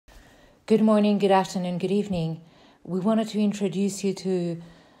Good morning, good afternoon, good evening. We wanted to introduce you to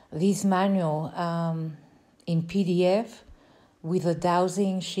this manual in PDF with a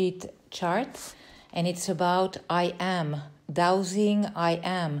dowsing sheet chart, and it's about I am, dowsing I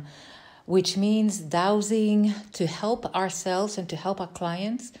am, which means dowsing to help ourselves and to help our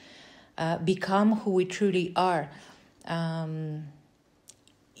clients become who we truly are.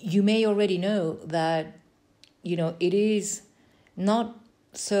 You may already know that, it is not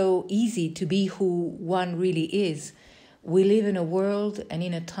so easy to be who one really is. We live in a world and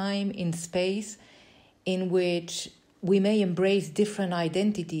in a time, in space, in which we may embrace different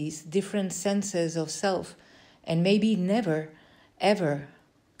identities, different senses of self, and maybe never, ever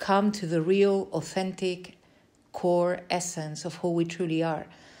come to the real, authentic, core essence of who we truly are.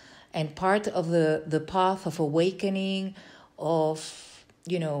 And part of the path of awakening, of,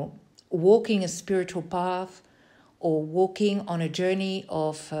 walking a spiritual path, or walking on a journey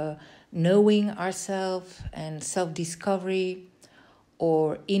of knowing ourselves and self-discovery,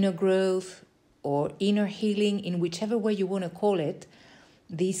 or inner growth, or inner healing, in whichever way you want to call it,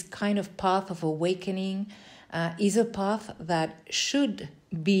 this kind of path of awakening is a path that should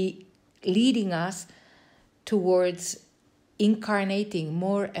be leading us towards incarnating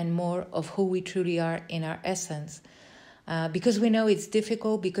more and more of who we truly are in our essence. Because we know it's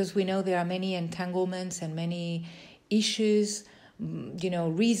difficult, because we know there are many entanglements and many issues,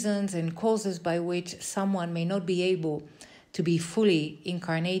 reasons and causes by which someone may not be able to be fully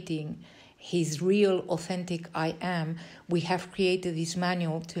incarnating his real authentic I am. We have created this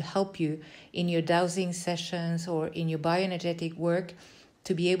manual to help you in your dowsing sessions or in your bioenergetic work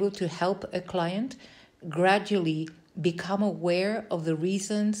to be able to help a client gradually become aware of the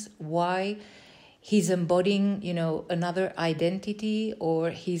reasons why he's embodying, another identity, or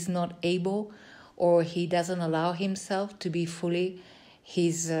he's not able, or he doesn't allow himself to be fully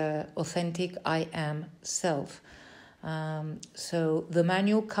his authentic I am self. So the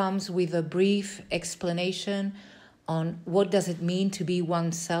manual comes with a brief explanation on what does it mean to be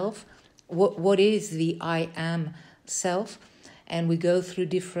oneself, what is the I am self, and we go through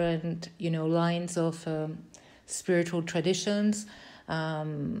different, lines of spiritual traditions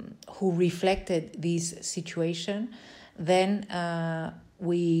who reflected this situation. Then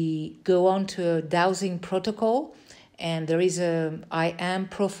we go on to a dowsing protocol, and there is a I am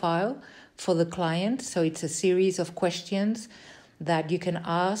profile for the client. So it's a series of questions that you can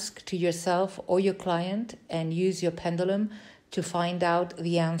ask to yourself or your client and use your pendulum to find out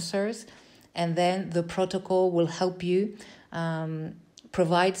the answers. And then the protocol will help you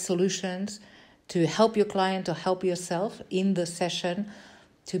provide solutions to help your client or help yourself in the session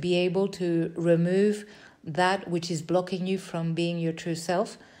to be able to remove that which is blocking you from being your true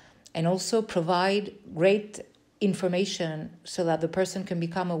self, and also provide great information so that the person can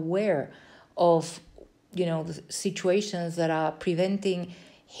become aware of, the situations that are preventing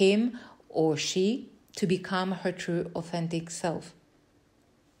him or she to become her true authentic self.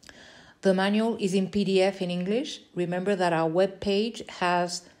 The manual is in PDF in English. Remember that our webpage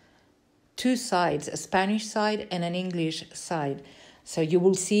has two sides, a Spanish side and an English side. So you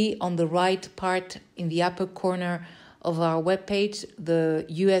will see on the right part in the upper corner of our webpage the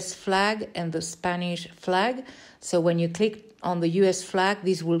US flag and the Spanish flag. So when you click on the US flag,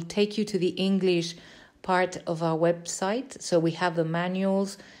 this will take you to the English part of our website. So we have the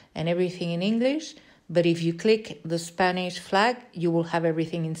manuals and everything in English. But if you click the Spanish flag, you will have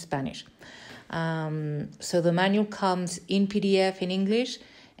everything in Spanish. So the manual comes in PDF in English.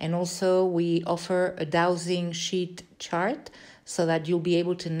 And also we offer a dowsing sheet chart so that you'll be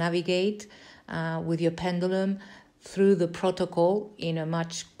able to navigate with your pendulum through the protocol in a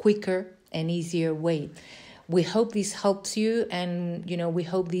much quicker and easier way. We hope this helps you, and, we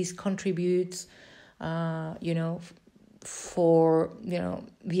hope this contributes, for,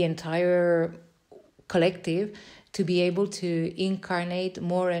 the entire collective to be able to incarnate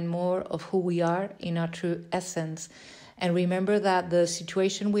more and more of who we are in our true essence. And remember that the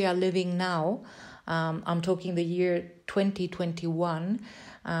situation we are living now, I'm talking the year 2021,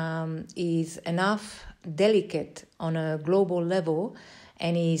 is enough delicate on a global level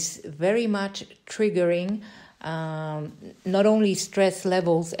and is very much triggering not only stress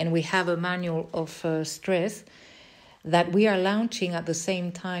levels, and we have a manual of stress that we are launching at the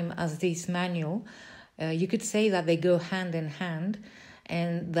same time as this manual. You could say that they go hand in hand,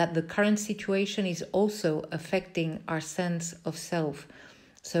 and that the current situation is also affecting our sense of self.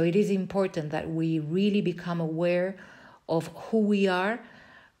 So it is important that we really become aware of who we are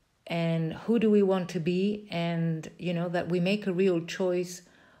and who do we want to be, and, that we make a real choice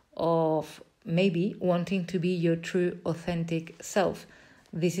of maybe wanting to be your true authentic self.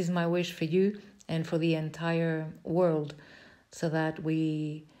 This is my wish for you and for the entire world, so that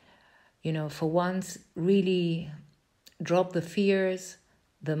we, for once, really drop the fears,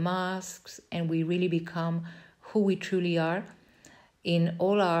 the masks, and we really become who we truly are in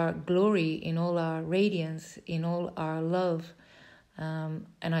all our glory, in all our radiance, in all our love. And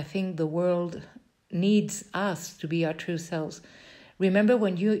I think the world needs us to be our true selves. Remember,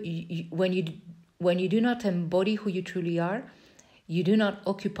 when you do not embody who you truly are, you do not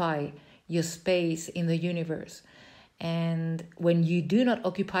occupy your space in the universe. And when you do not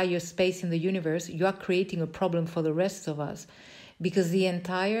occupy your space in the universe, you are creating a problem for the rest of us, because the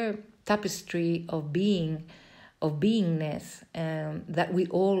entire tapestry of beingness that we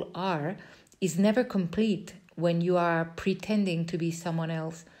all are is never complete when you are pretending to be someone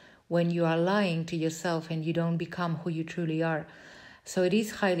else, when you are lying to yourself and you don't become who you truly are. So it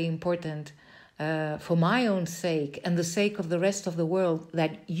is highly important, for my own sake and the sake of the rest of the world,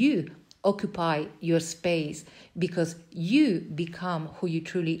 that you occupy your space, because you become who you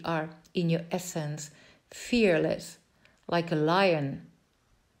truly are in your essence, fearless, like a lion.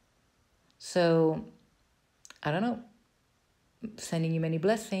 So, I don't know. Sending you many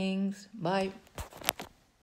blessings. Bye.